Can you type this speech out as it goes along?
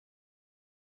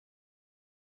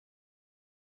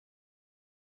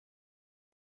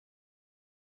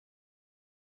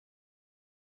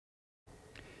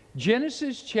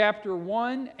Genesis chapter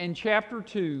 1 and chapter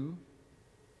 2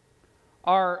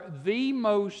 are the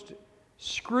most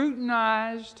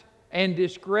scrutinized and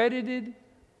discredited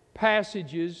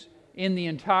passages in the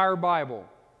entire Bible.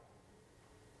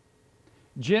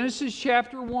 Genesis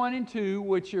chapter 1 and 2,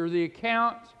 which are the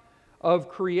accounts of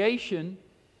creation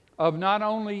of not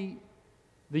only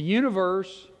the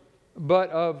universe, but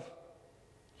of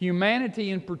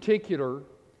humanity in particular,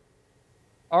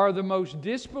 are the most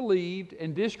disbelieved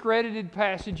and discredited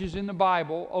passages in the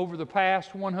Bible over the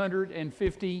past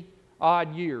 150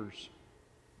 odd years.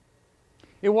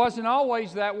 It wasn't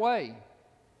always that way.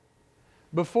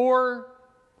 Before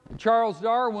Charles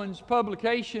Darwin's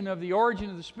publication of The Origin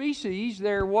of the Species,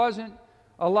 there wasn't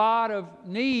a lot of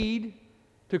need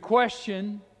to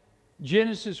question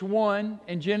Genesis 1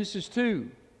 and Genesis 2.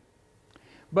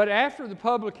 But after the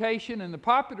publication and the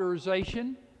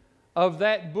popularization of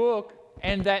that book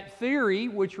and that theory,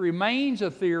 which remains a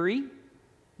theory,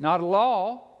 not a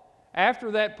law,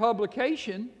 after that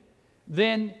publication,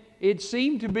 then it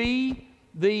seemed to be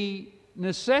the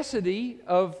necessity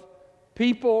of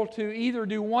people to either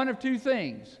do one of two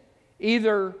things: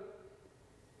 either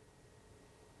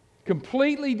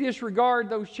completely disregard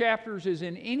those chapters as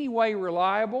in any way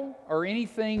reliable or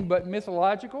anything but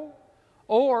mythological,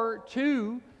 or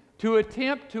two, to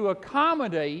attempt to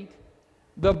accommodate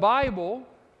the Bible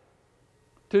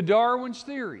to Darwin's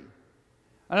theory.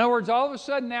 In other words, all of a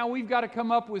sudden now we've got to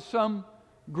come up with some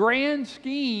grand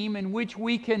scheme in which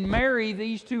we can marry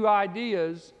these two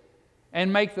ideas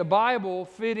and make the Bible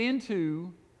fit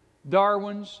into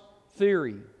Darwin's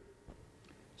theory.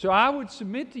 So I would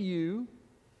submit to you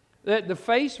that the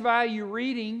face value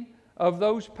reading of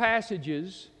those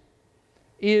passages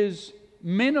is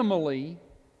minimally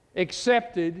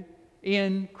accepted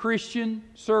in Christian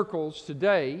circles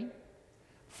today.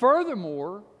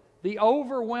 Furthermore, the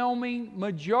overwhelming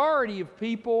majority of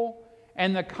people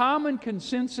and the common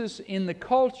consensus in the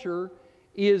culture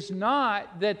is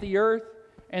not that the earth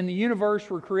and the universe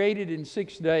were created in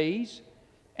 6 days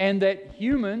and that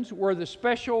humans were the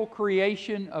special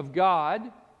creation of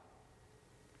God,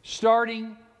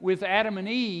 starting with Adam and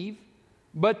Eve,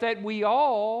 but that we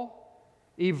all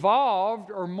evolved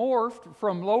or morphed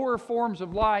from lower forms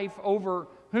of life over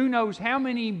who knows how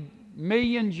many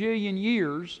million, jillion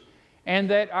years, and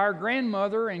that our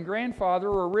grandmother and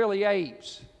grandfather were really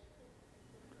apes.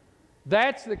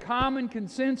 That's the common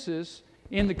consensus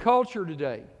in the culture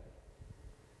today.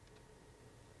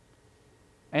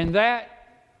 And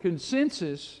that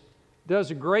consensus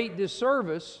does a great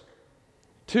disservice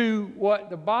to what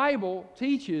the Bible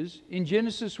teaches in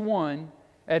Genesis 1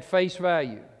 at face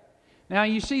value. Now,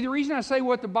 you see, the reason I say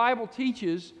what the Bible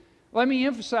teaches, let me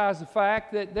emphasize the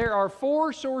fact that there are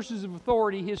 4 sources of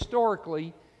authority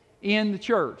historically in the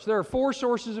church. There are 4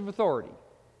 sources of authority,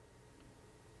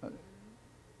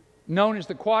 known as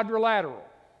the quadrilateral.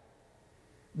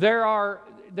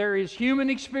 There is human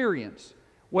experience.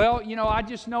 Well, you know, I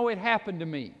just know it happened to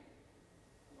me.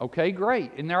 Okay,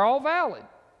 great. And they're all valid.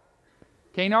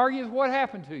 Can't argue with what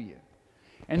happened to you.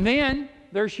 And then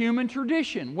there's human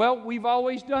tradition. Well, we've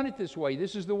always done it this way.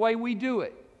 This is the way we do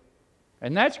it.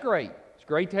 And that's great. It's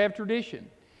great to have tradition.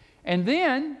 And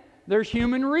then there's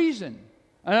human reason.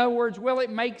 In other words, well, it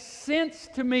makes sense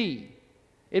to me.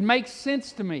 It makes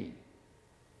sense to me.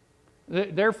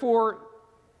 Therefore,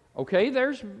 okay,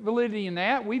 there's validity in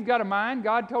that. We've got a mind.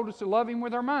 God told us to love Him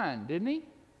with our mind, didn't He?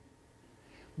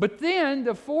 But then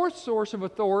the 4th source of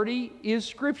authority is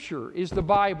Scripture, is the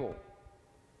Bible.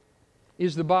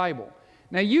 Is the Bible.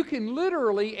 Now, you can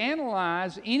literally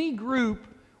analyze any group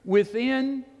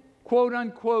within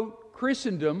quote-unquote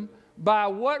Christendom by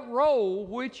what role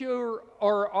which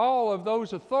or all of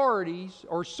those authorities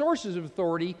or sources of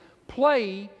authority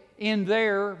play in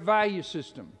their value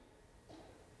system.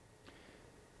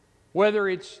 Whether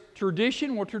it's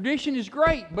tradition, well, tradition is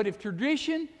great, but if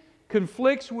tradition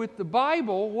conflicts with the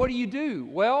Bible, what do?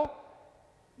 Well,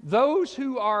 those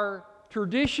who are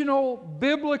traditional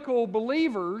biblical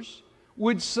believers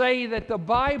would say that the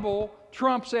Bible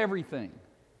trumps everything.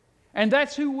 And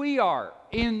that's who we are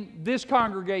in this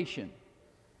congregation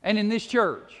and in this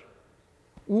church.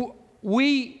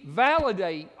 We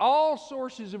validate all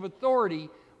sources of authority,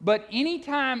 but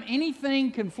anytime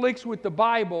anything conflicts with the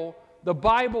Bible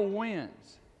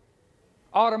wins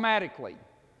automatically.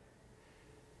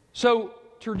 So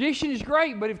tradition is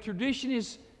great, but if tradition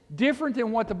is different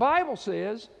than what the Bible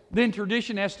says, then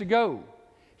tradition has to go.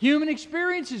 Human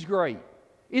experience is great.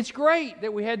 It's great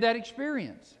that we had that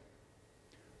experience.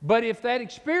 But if that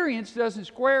experience doesn't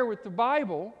square with the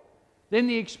Bible, then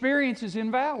the experience is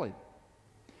invalid.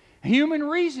 Human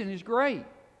reason is great.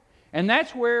 And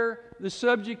that's where the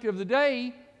subject of the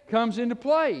day comes into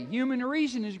play. Human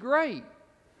reason is great,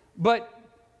 but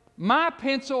my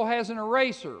pencil has an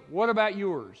eraser. What about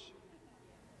yours?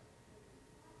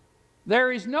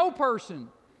 There is no person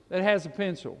that has a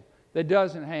pencil that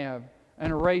doesn't have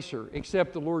an eraser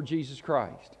except the Lord Jesus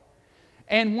Christ.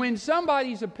 And when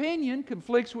somebody's opinion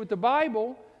conflicts with the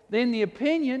Bible, then the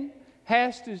opinion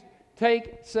has to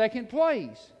take second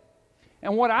place.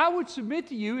 And what I would submit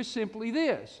to you is simply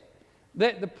this,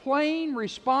 that the plain,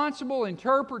 responsible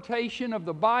interpretation of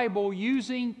the Bible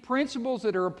using principles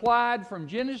that are applied from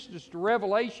Genesis to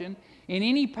Revelation in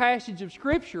any passage of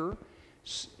Scripture,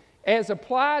 as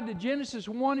applied to Genesis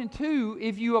 1 and 2,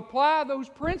 if you apply those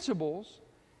principles,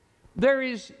 there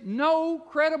is no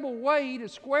credible way to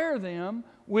square them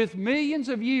with millions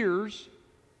of years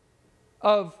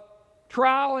of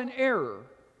trial and error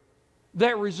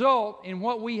that result in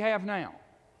what we have now.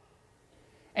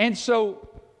 And so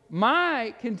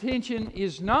my contention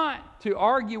is not to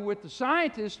argue with the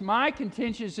scientists. My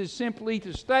contention is simply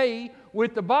to stay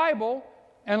with the Bible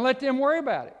and let them worry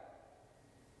about it.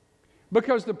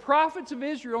 Because the prophets of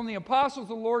Israel and the apostles of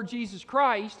the Lord Jesus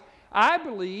Christ, I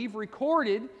believe,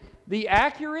 recorded the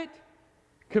accurate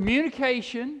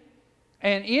communication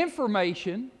and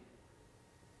information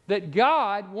that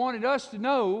God wanted us to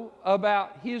know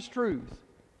about His truth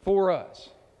for us.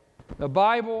 The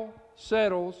Bible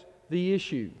settles the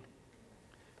issue.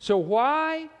 So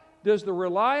why does the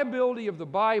reliability of the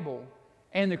Bible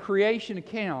and the creation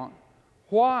account,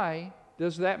 why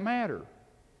does that matter?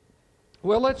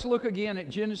 Well, let's look again at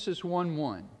Genesis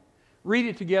 1:1. Read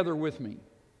it together with me.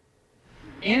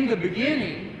 In the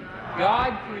beginning,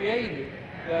 God created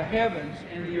the heavens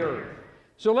and the earth.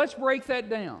 So let's break that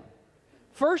down.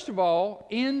 First of all,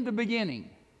 in the beginning.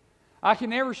 I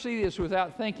can never see this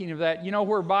without thinking of that. You know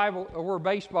where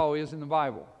baseball is in the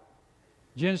Bible?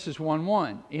 Genesis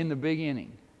 1:1, in the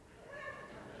beginning.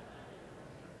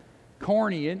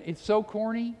 Corny, it's so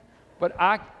corny, but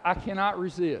I cannot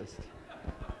resist.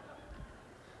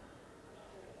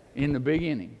 In the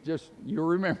beginning. Just, you'll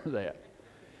remember that.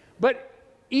 But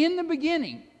in the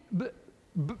beginning,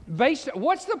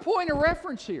 what's the point of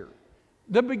reference here?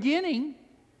 The beginning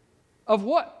of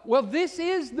what? Well, this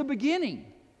is the beginning.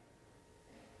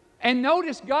 And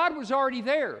notice God was already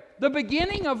there. The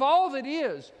beginning of all that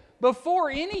is. Before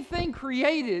anything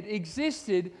created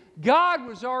existed, God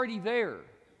was already there.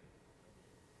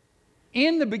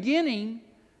 In the beginning,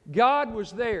 God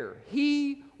was there.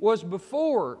 He was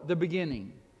before the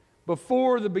beginning.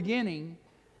 Before the beginning,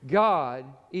 God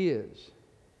is.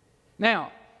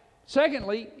 Now,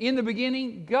 secondly, in the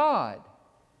beginning, God.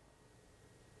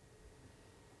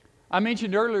 I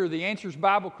mentioned earlier the Answers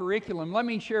Bible curriculum. Let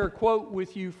me share a quote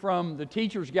with you from the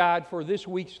teacher's guide for this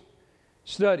week's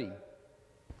study.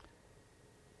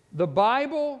 The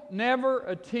Bible never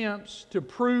attempts to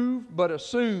prove but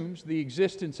assumes the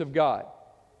existence of God.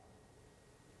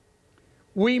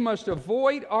 We must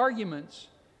avoid arguments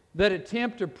that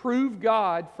attempt to prove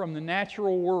God from the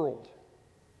natural world.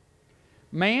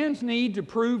 Man's need to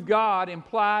prove God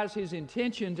implies his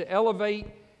intention to elevate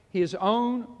his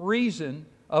own reason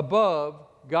above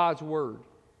God's Word.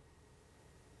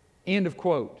 End of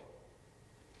quote.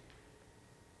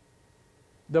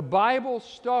 The Bible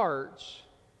starts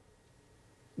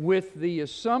with the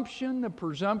assumption, the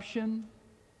presumption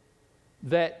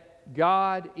that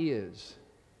God is.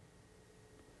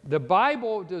 The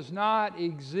Bible does not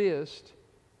exist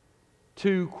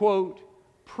to, quote,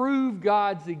 prove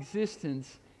God's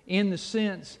existence in the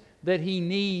sense that He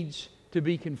needs to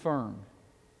be confirmed.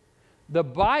 The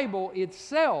Bible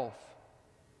itself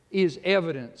is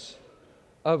evidence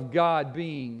of God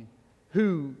being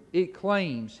who it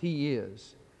claims He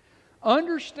is.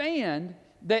 Understand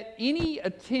that any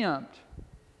attempt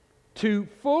to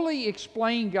fully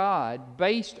explain God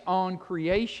based on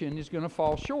creation is going to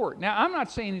fall short. Now, I'm not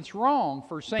saying it's wrong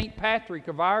for St. Patrick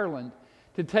of Ireland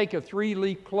to take a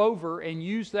 3-leaf clover and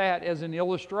use that as an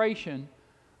illustration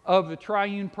of the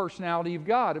triune personality of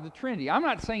God, of the Trinity. I'm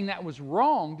not saying that was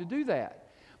wrong to do that.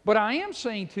 But I am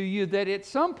saying to you that at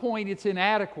some point it's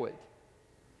inadequate.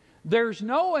 There's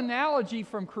no analogy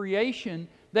from creation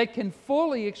that can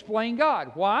fully explain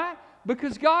God. Why?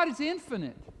 Because God is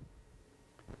infinite.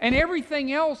 And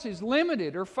everything else is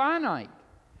limited or finite.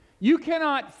 You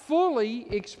cannot fully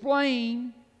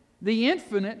explain the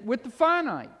infinite with the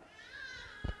finite.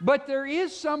 But there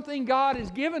is something God has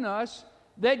given us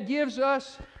that gives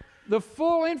us the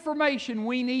full information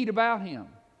we need about Him,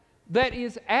 that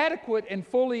is adequate and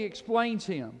fully explains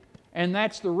Him. And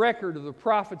that's the record of the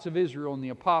prophets of Israel and the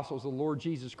apostles of the Lord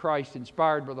Jesus Christ,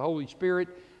 inspired by the Holy Spirit,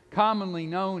 commonly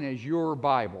known as your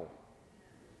Bible.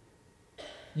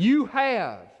 You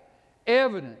have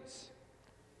evidence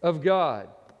of God,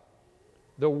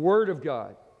 the Word of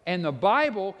God. And the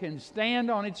Bible can stand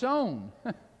on its own.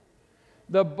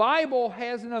 The Bible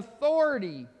has an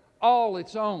authority all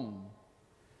its own.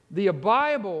 The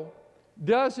Bible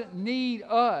doesn't need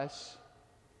us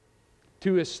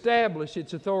to establish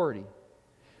its authority.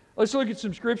 Let's look at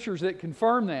some scriptures that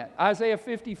confirm that. Isaiah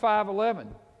 55:11.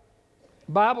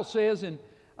 The Bible says in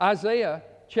Isaiah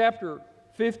chapter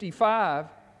 55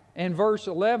 and verse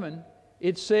 11,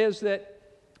 it says that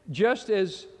just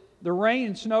as the rain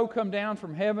and snow come down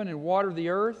from heaven and water the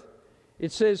earth,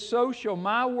 it says, so shall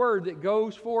my word that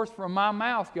goes forth from my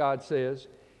mouth, God says,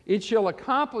 it shall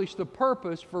accomplish the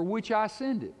purpose for which I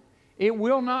send it. It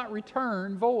will not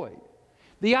return void.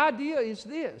 The idea is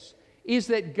this, is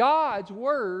that God's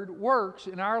Word works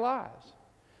in our lives.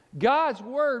 God's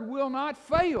Word will not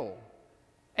fail.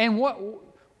 And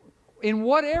in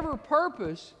whatever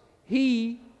purpose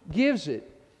He gives it.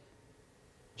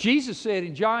 Jesus said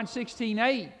in John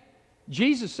 16:8,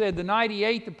 Jesus said the night He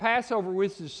ate the Passover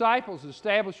with His disciples,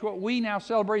 established what we now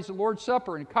celebrate as the Lord's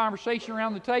Supper and conversation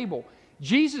around the table.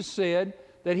 Jesus said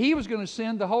that He was going to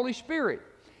send the Holy Spirit.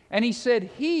 And He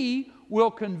said He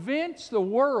will convince the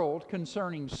world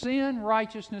concerning sin,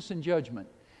 righteousness, and judgment.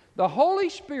 The Holy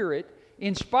Spirit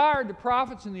inspired the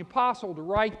prophets and the apostles to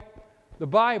write the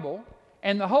Bible,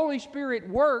 and the Holy Spirit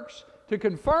works to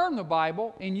confirm the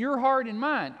Bible in your heart and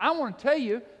mind. I want to tell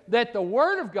you that the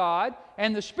Word of God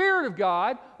and the Spirit of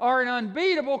God are an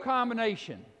unbeatable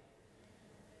combination.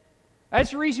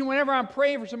 That's the reason whenever I'm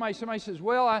praying for somebody says,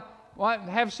 well, I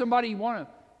have somebody want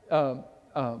them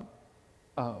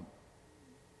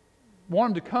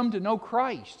to come to know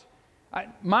Christ.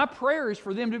 My prayer is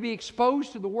for them to be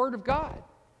exposed to the Word of God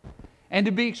and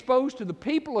to be exposed to the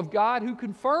people of God who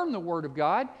confirm the Word of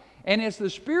God. And as the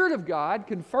Spirit of God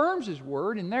confirms His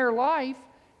Word in their life,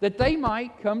 that they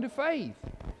might come to faith.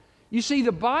 You see,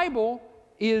 the Bible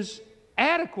is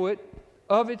adequate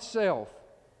of itself.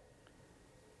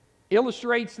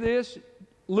 Illustrates this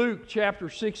Luke chapter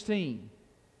 16.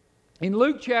 In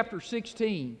Luke chapter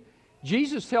 16,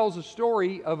 Jesus tells a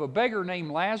story of a beggar named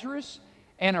Lazarus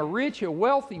and a rich, a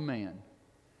wealthy man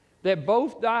that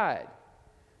both died.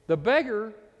 The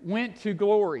beggar went to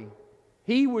glory.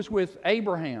 He was with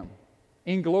Abraham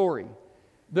in glory.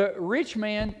 The rich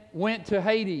man went to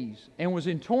Hades and was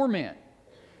in torment.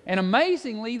 And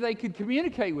amazingly, they could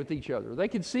communicate with each other. They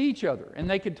could see each other and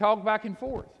they could talk back and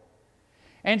forth.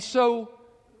 And so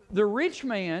the rich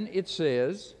man, it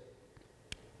says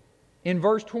in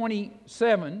verse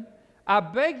 27, I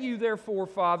beg you therefore,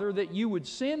 Father, that you would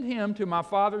send him to my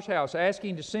father's house,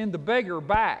 asking to send the beggar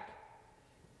back.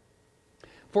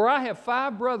 For I have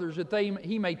 5 brothers, that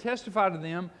he may testify to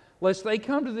them, lest they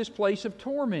come to this place of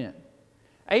torment.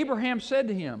 Abraham said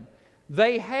to him,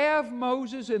 they have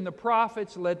Moses and the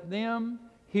prophets, let them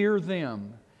hear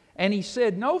them. And he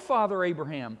said, no, Father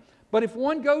Abraham, but if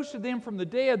one goes to them from the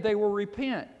dead, they will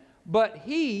repent. But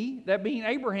he, that being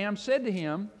Abraham, said to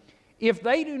him, if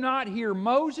they do not hear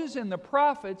Moses and the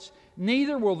prophets,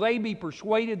 neither will they be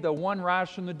persuaded though one rise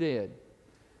from the dead.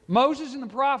 Moses and the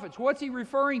prophets, what's he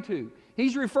referring to?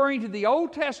 He's referring to the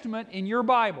Old Testament in your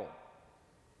Bible.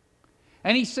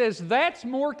 And he says that's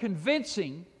more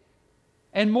convincing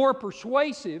and more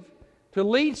persuasive to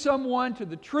lead someone to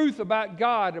the truth about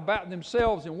God, about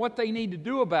themselves, and what they need to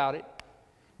do about it,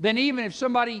 than even if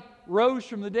somebody rose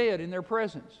from the dead in their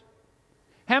presence.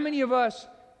 How many of us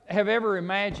have ever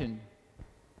imagined,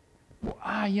 well,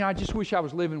 I just wish I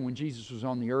was living when Jesus was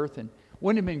on the earth, and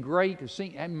wouldn't it have been great to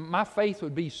see, and my faith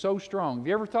would be so strong. Have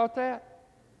you ever thought that?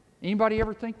 Anybody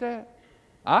ever think that?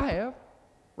 I have,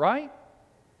 right?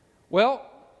 Well,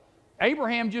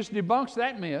 Abraham just debunks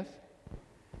that myth.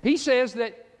 He says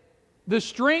that the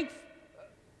strongest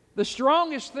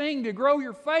thing to grow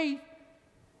your faith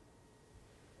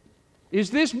is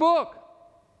this book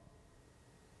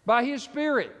by His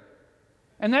Spirit.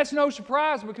 And that's no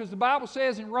surprise, because the Bible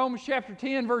says in Romans chapter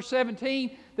 10, verse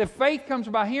 17, that faith comes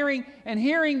by hearing, and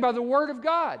hearing by the Word of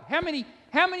God. How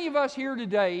many of us here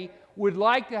today would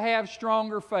like to have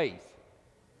stronger faith?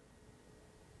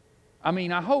 I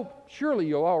mean, I hope, surely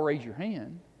you'll all raise your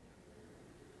hand.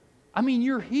 I mean,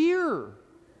 you're here.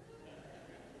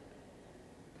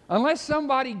 Unless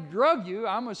somebody drug you,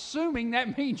 I'm assuming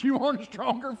that means you want a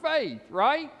stronger faith,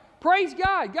 right? Praise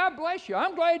God. God bless you.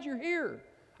 I'm glad you're here.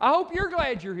 I hope you're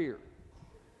glad you're here.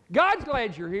 God's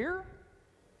glad you're here.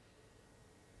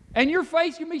 And your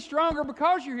faith can be stronger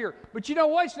because you're here. But you know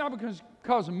what? It's not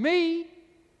because of me.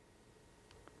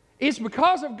 It's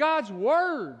because of God's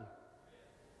Word.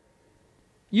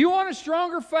 You want a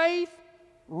stronger faith?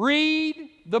 Read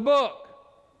the book.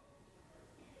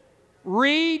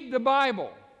 Read the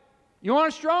Bible. You want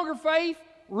a stronger faith?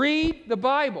 Read the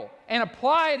Bible and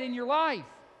apply it in your life.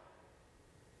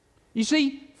 You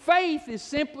see, faith is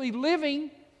simply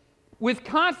living with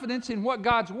confidence in what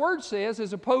God's Word says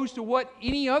as opposed to what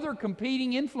any other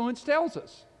competing influence tells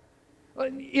us.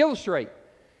 Illustrate.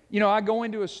 I go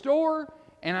into a store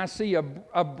and I see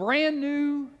a brand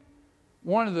new,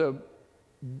 one of the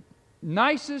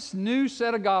nicest new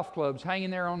set of golf clubs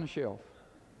hanging there on the shelf.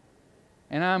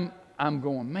 And I'm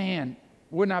going, man,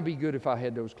 wouldn't I be good if I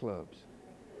had those clubs?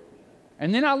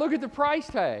 And then I look at the price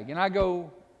tag and I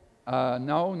go,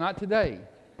 no, not today.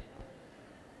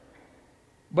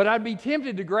 But I'd be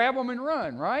tempted to grab them and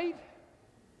run, right?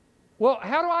 Well,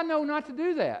 how do I know not to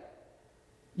do that?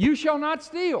 You shall not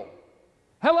steal.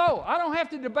 Hello, I don't have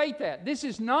to debate that. This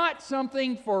is not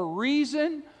something for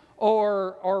reason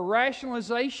or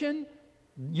rationalization.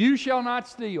 You shall not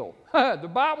steal. The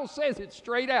Bible says it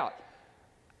straight out.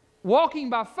 Walking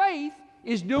by faith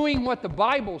is doing what the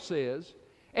Bible says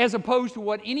as opposed to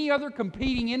what any other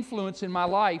competing influence in my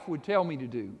life would tell me to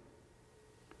do.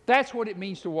 That's what it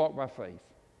means to walk by faith.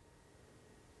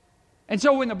 And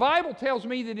so when the Bible tells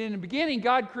me that in the beginning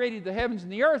God created the heavens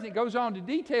and the earth, it goes on to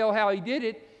detail how He did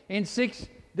it in 6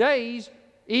 days,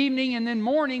 evening and then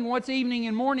morning. What's evening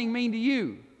and morning mean to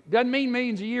you? Doesn't mean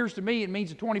millions of years to me. It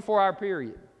means a 24-hour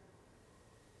period.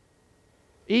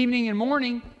 Evening and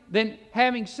morning, then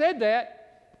having said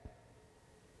that,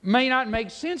 may not make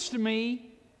sense to me.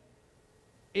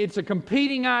 It's a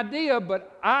competing idea,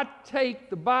 but I take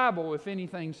the Bible if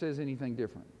anything says anything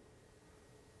different.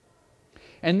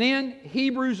 And then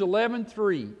Hebrews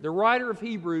 11:3. The writer of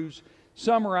Hebrews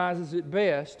summarizes it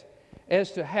best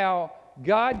as to how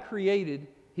God created,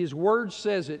 His Word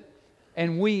says it,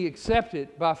 and we accept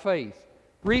it by faith.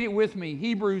 Read it with me,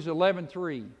 Hebrews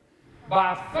 11:3.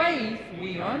 By faith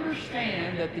we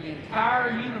understand that the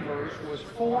entire universe was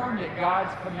formed at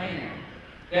God's command,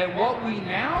 that what we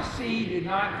now see did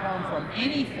not come from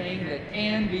anything that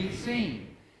can be seen.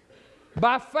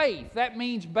 By faith, that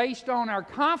means based on our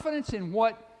confidence in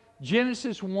what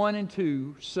Genesis 1 and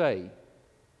 2 say.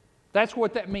 That's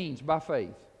what that means, by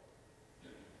faith.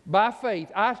 By faith,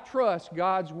 I trust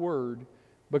God's Word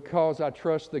because I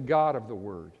trust the God of the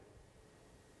Word,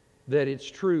 that it's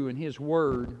true and His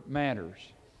Word matters.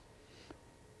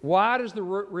 Why does the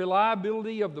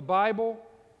reliability of the Bible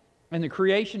and the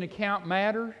creation account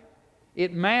matter?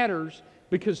 It matters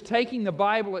because taking the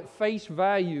Bible at face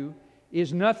value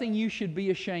is nothing you should be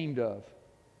ashamed of.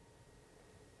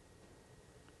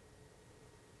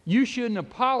 You shouldn't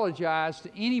apologize to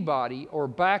anybody or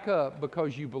back up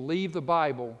because you believe the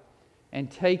Bible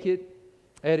and take it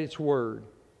at its word.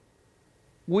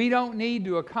 We don't need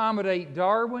to accommodate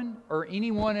Darwin or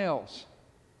anyone else.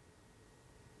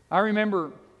 I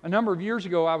remember a number of years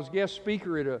ago I was guest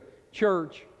speaker at a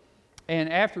church, and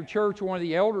after church one of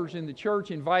the elders in the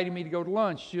church invited me to go to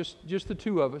lunch, just the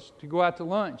two of us, to go out to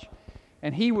lunch.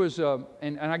 And he was,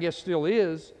 and I guess still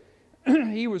is,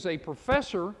 he was a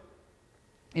professor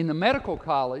in the medical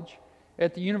college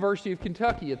at the University of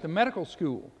Kentucky, at the medical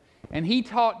school. And he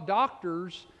taught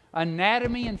doctors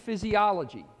anatomy and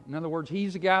physiology. In other words,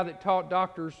 he's the guy that taught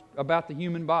doctors about the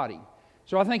human body.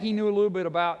 So I think he knew a little bit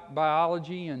about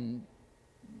biology and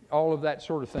all of that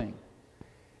sort of thing.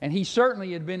 And he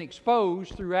certainly had been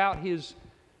exposed throughout his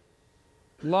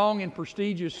long and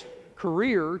prestigious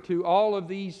career to all of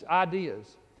these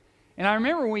ideas. And I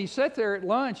remember when he sat there at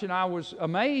lunch, and I was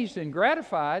amazed and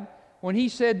gratified when he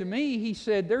said to me, he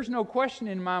said, there's no question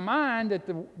in my mind that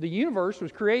the universe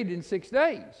was created in 6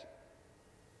 days,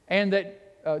 and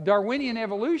that Darwinian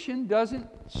evolution doesn't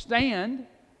stand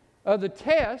the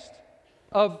test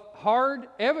of hard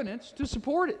evidence to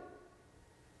support it.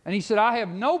 And he said, I have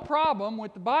no problem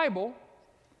with the Bible,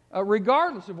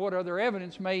 regardless of what other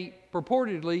evidence may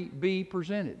purportedly be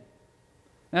presented.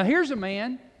 Now here's a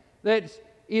man that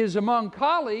is among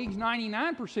colleagues,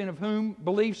 99% of whom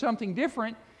believe something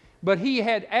different, but he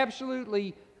had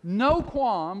absolutely no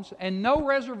qualms and no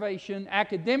reservation,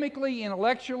 academically,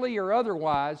 intellectually, or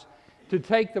otherwise, to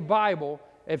take the Bible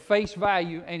at face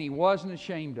value, and he wasn't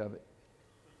ashamed of it.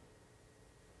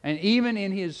 And even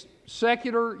in his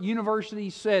secular university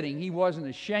setting, he wasn't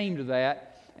ashamed of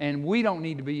that, and we don't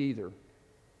need to be either.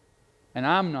 And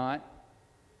I'm not.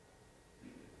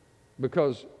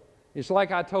 Because it's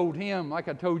like I told him, like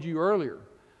I told you earlier,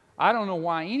 I don't know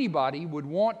why anybody would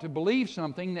want to believe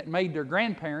something that made their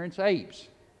grandparents apes.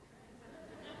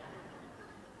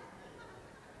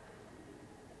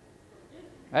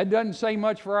 That doesn't say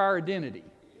much for our identity.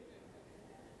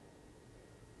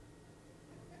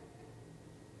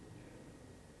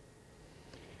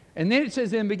 And then it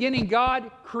says, in the beginning, God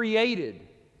created.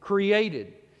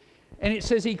 created. And it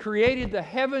says He created the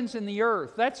heavens and the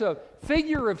earth. That's a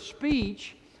figure of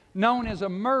speech known as a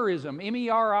merism,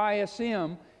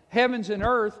 M-E-R-I-S-M, heavens and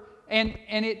earth, and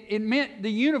it meant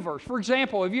the universe. For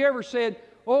example, have you ever said,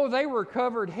 oh, they were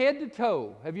covered head to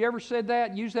toe? Have you ever said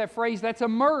that, used that phrase? That's a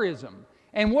merism.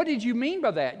 And what did you mean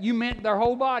by that? You meant their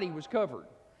whole body was covered.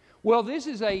 Well, this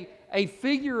is a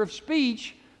figure of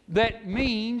speech that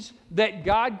means that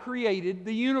God created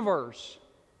the universe.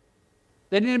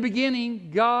 That in the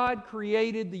beginning, God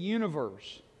created the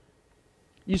universe.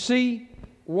 You see,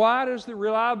 why does the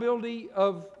reliability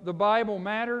of the Bible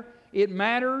matter? It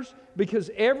matters because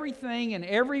everything and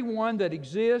everyone that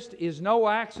exists is no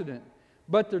accident,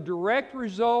 but the direct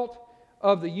result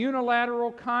of the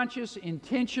unilateral, conscious,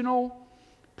 intentional,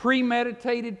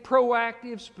 premeditated,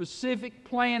 proactive, specific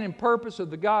plan and purpose of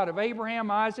the God of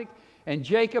Abraham, Isaac, and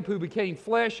Jacob, who became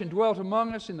flesh and dwelt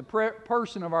among us in the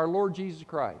person of our Lord Jesus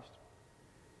Christ.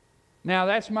 Now,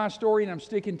 that's my story, and I'm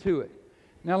sticking to it.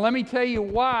 Now, let me tell you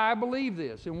why I believe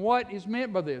this and what is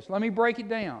meant by this. Let me break it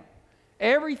down.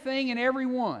 Everything and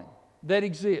everyone that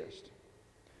exists,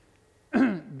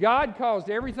 God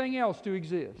caused everything else to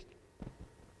exist,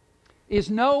 is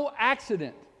no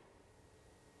accident.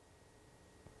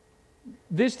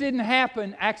 This didn't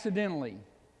happen accidentally.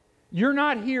 You're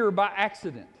not here by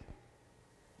accident.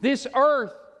 This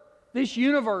earth, this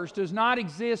universe does not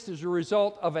exist as a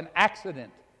result of an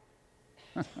accident.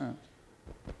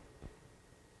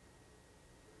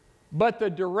 But the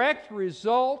direct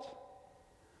result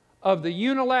of the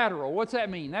unilateral, what's that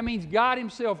mean? That means God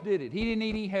Himself did it. He didn't need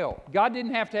any help. God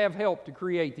didn't have to have help to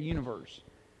create the universe.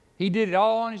 He did it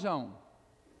all on His own.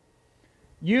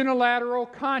 Unilateral,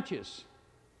 conscious.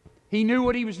 He knew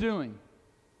what He was doing.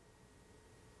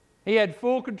 He had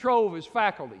full control of His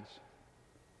faculties.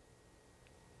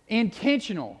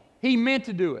 Intentional. He meant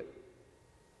to do it.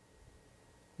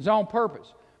 It was on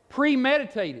purpose.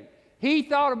 Premeditated. He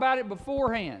thought about it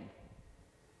beforehand.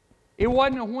 It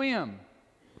wasn't a whim.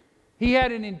 He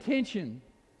had an intention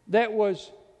that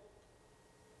was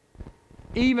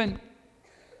even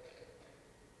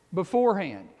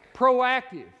beforehand.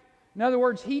 Proactive. In other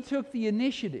words, He took the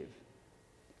initiative.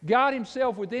 God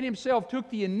Himself, within Himself, took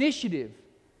the initiative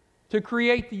to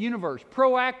create the universe.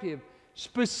 Proactive,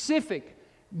 specific.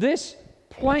 This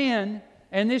plan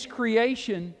and this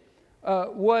creation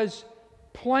was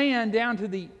planned down to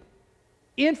the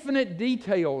infinite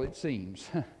detail, it seems.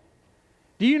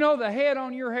 Do you know the head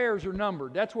on your hairs are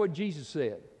numbered? That's what Jesus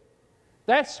said.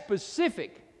 That's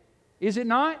specific, is it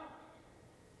not?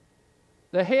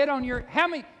 The head on your... How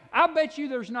many... I bet you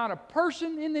there's not a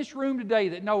person in this room today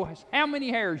that knows how many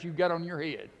hairs you've got on your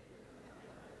head.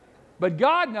 But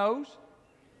God knows.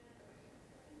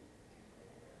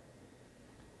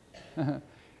 The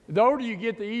older you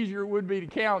get, the easier it would be to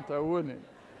count, though, wouldn't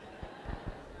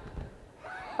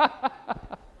it?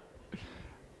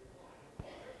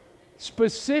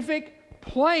 Specific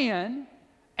plan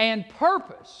and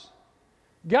purpose.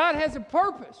 God has a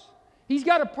purpose. He's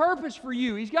got a purpose for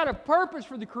you. He's got a purpose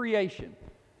for the creation.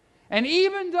 And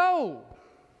even though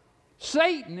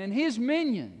Satan and his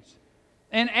minions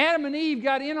and Adam and Eve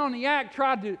got in on the act,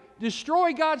 tried to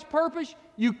destroy God's purpose,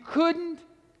 you couldn't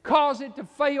cause it to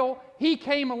fail. He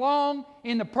came along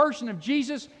in the person of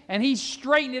Jesus, and He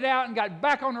straightened it out and got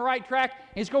back on the right track.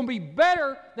 It's going to be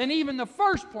better than even the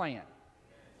first plan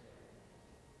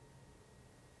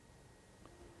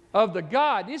of the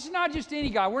God. This is not just any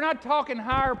God. We're not talking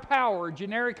higher power,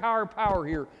 generic higher power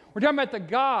here. We're talking about the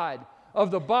God of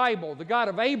the Bible, the God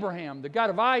of Abraham, the God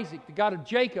of Isaac, the God of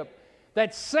Jacob,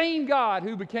 that same God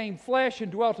who became flesh and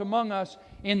dwelt among us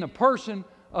in the person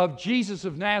of Jesus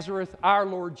of Nazareth, our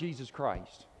Lord Jesus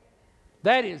Christ.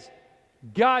 That is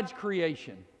God's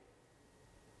creation.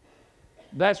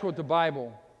 That's what the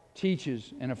Bible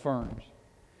teaches and affirms.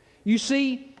 You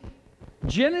see,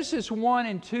 Genesis 1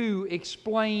 and 2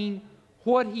 explain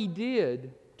what He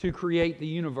did to create the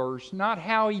universe, not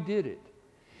how He did it.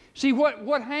 See,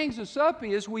 what hangs us up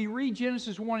is we read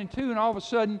Genesis 1 and 2 and all of a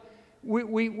sudden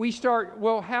we start,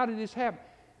 well, how did this happen?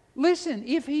 Listen,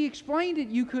 if He explained it,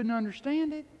 you couldn't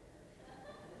understand it.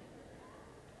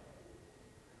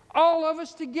 All of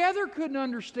us together couldn't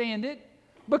understand it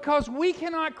because we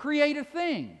cannot create a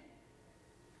thing.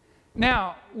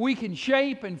 Now, we can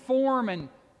shape and form and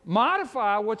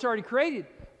modify what's already created,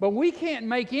 but we can't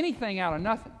make anything out of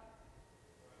nothing.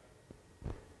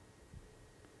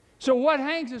 So what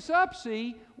hangs us up,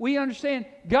 see, we understand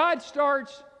God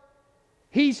starts,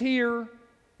 He's here,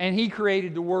 and He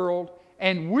created the world,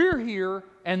 and we're here,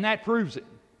 and that proves it.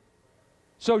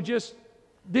 So just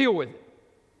deal with it.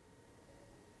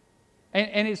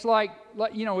 And it's like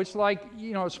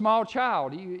a small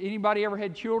child. Anybody ever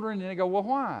had children and they go, well,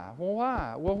 why? Well,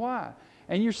 why? Well, why?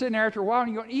 And you're sitting there after a while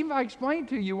and you go, even if I explain it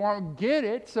to you, you won't get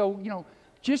it. So,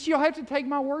 you'll have to take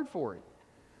my word for it.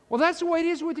 Well, that's the way it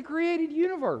is with the created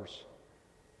universe.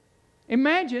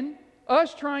 Imagine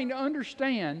us trying to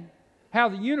understand how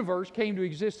the universe came to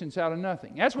existence out of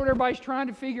nothing. That's what everybody's trying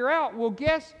to figure out. Well,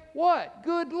 guess what?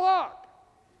 Good luck.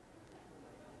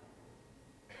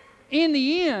 In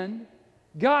the end,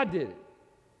 God did it.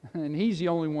 And He's the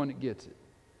only one that gets it.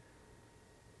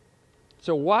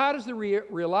 So why does the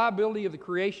reliability of the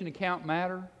creation account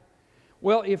matter?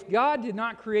 Well, if God did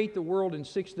not create the world in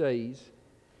 6 days,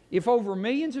 if over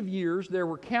millions of years there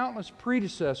were countless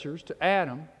predecessors to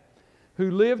Adam who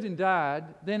lived and died,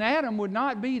 then Adam would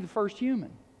not be the first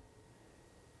human.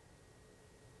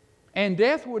 And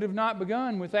death would have not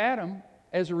begun with Adam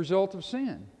as a result of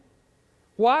sin.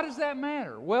 Why does that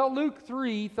matter? Well, Luke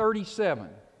 3:37.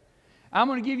 I'm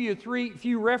going to give you a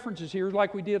few references here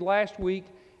like we did last week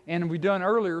and we done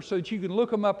earlier so that you can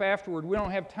look them up afterward. We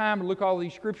don't have time to look all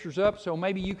these scriptures up, so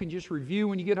maybe you can just review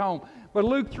when you get home. But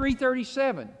Luke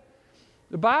 3:37,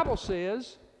 the Bible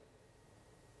says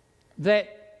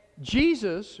that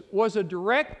Jesus was a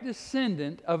direct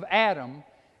descendant of Adam,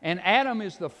 and Adam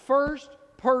is the first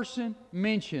person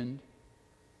mentioned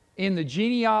in the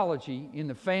genealogy, in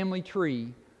the family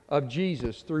tree of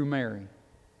Jesus through Mary.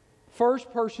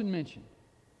 First person mentioned.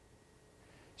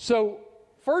 So,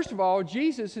 first of all,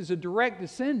 Jesus is a direct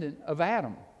descendant of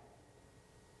Adam.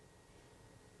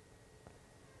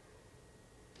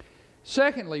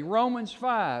 Secondly, Romans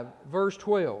 5, verse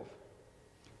 12.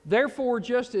 Therefore,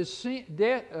 just as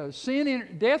death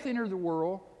entered the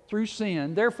world through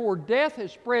sin, therefore death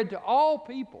has spread to all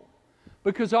people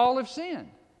because all have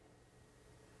sinned.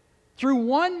 Through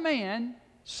one man,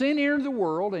 sin entered the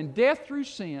world, and death through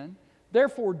sin.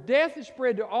 Therefore, death is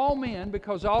spread to all men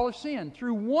because all have sinned.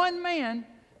 Through one man,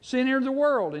 sin entered the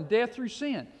world, and death through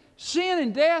sin. Sin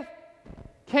and death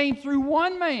came through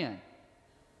one man.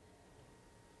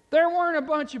 There weren't a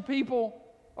bunch of people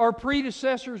or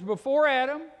predecessors before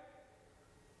Adam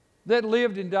that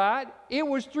lived and died. It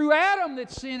was through Adam that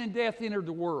sin and death entered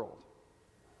the world.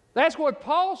 That's what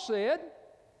Paul said.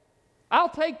 I'll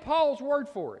take Paul's word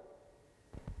for it.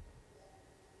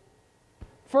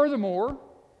 Furthermore,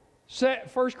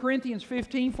 1 Corinthians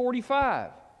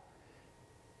 15:45.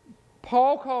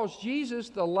 Paul calls Jesus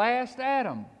the last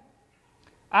Adam.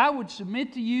 I would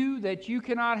submit to you that you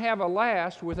cannot have a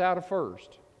last without a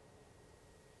first.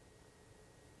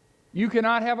 You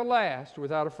cannot have a last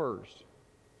without a first.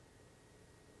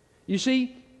 You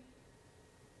see,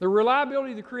 the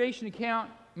reliability of the creation account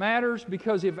matters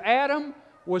because if Adam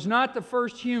was not the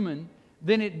first human,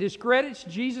 then it discredits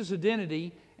Jesus'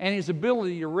 identity and His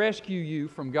ability to rescue you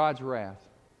from God's wrath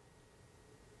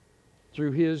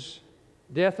through His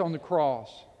death on the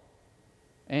cross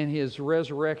and His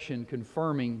resurrection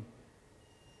confirming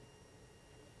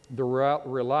the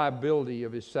reliability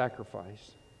of His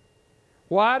sacrifice.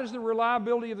 Why does the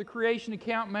reliability of the creation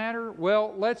account matter?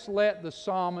 Well, let's let the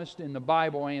psalmist in the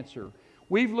Bible answer.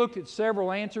 We've looked at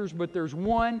several answers, but there's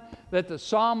one that the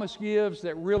psalmist gives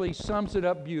that really sums it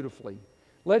up beautifully.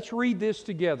 Let's read this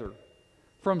together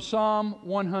from Psalm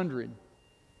 100.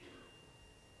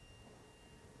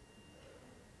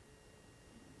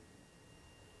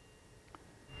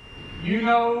 You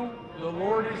know the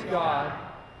Lord is God.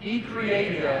 He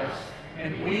created us,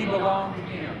 and we belong to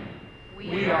Him.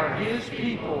 We are His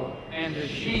people and the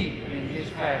sheep in His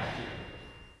pasture.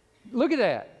 Look at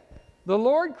that. The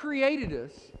Lord created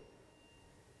us.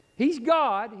 He's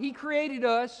God. He created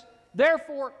us.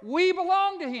 Therefore, we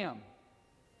belong to Him.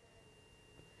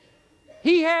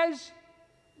 He has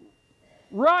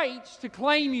rights to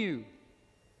claim you.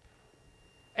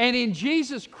 And in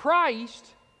Jesus Christ,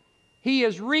 He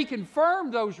has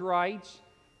reconfirmed those rights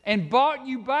and bought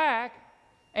you back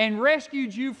and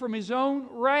rescued you from His own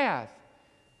wrath.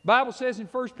 The Bible says in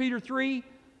 1 Peter 3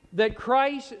 that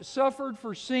Christ suffered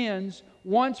for sins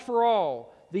once for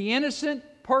all, the innocent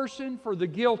person for the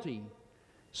guilty,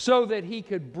 so that He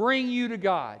could bring you to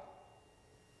God.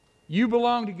 You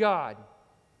belong to God.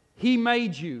 He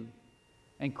made you,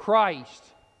 and Christ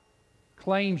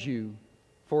claims you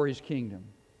for His kingdom.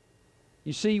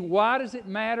 You see, why does it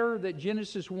matter that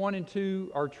Genesis 1 and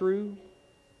 2 are true?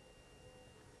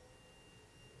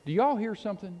 Do y'all hear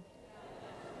something?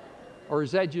 Or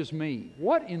is that just me?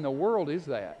 What in the world is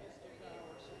that?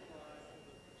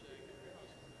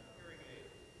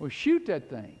 Well, shoot that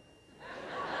thing.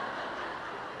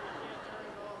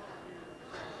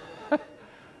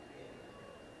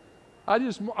 I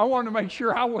wanted to make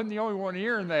sure I wasn't the only one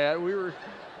hearing that.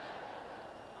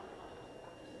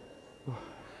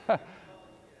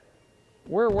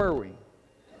 Where were we?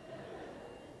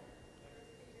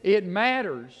 It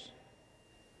matters.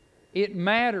 It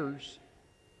matters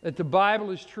that the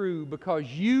Bible is true because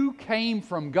you came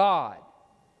from God.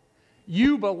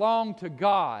 You belong to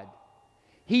God.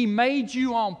 He made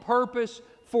you on purpose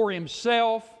for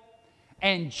Himself,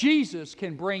 and Jesus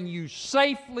can bring you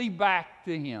safely back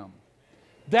to Him.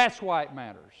 That's why it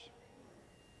matters.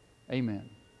 Amen.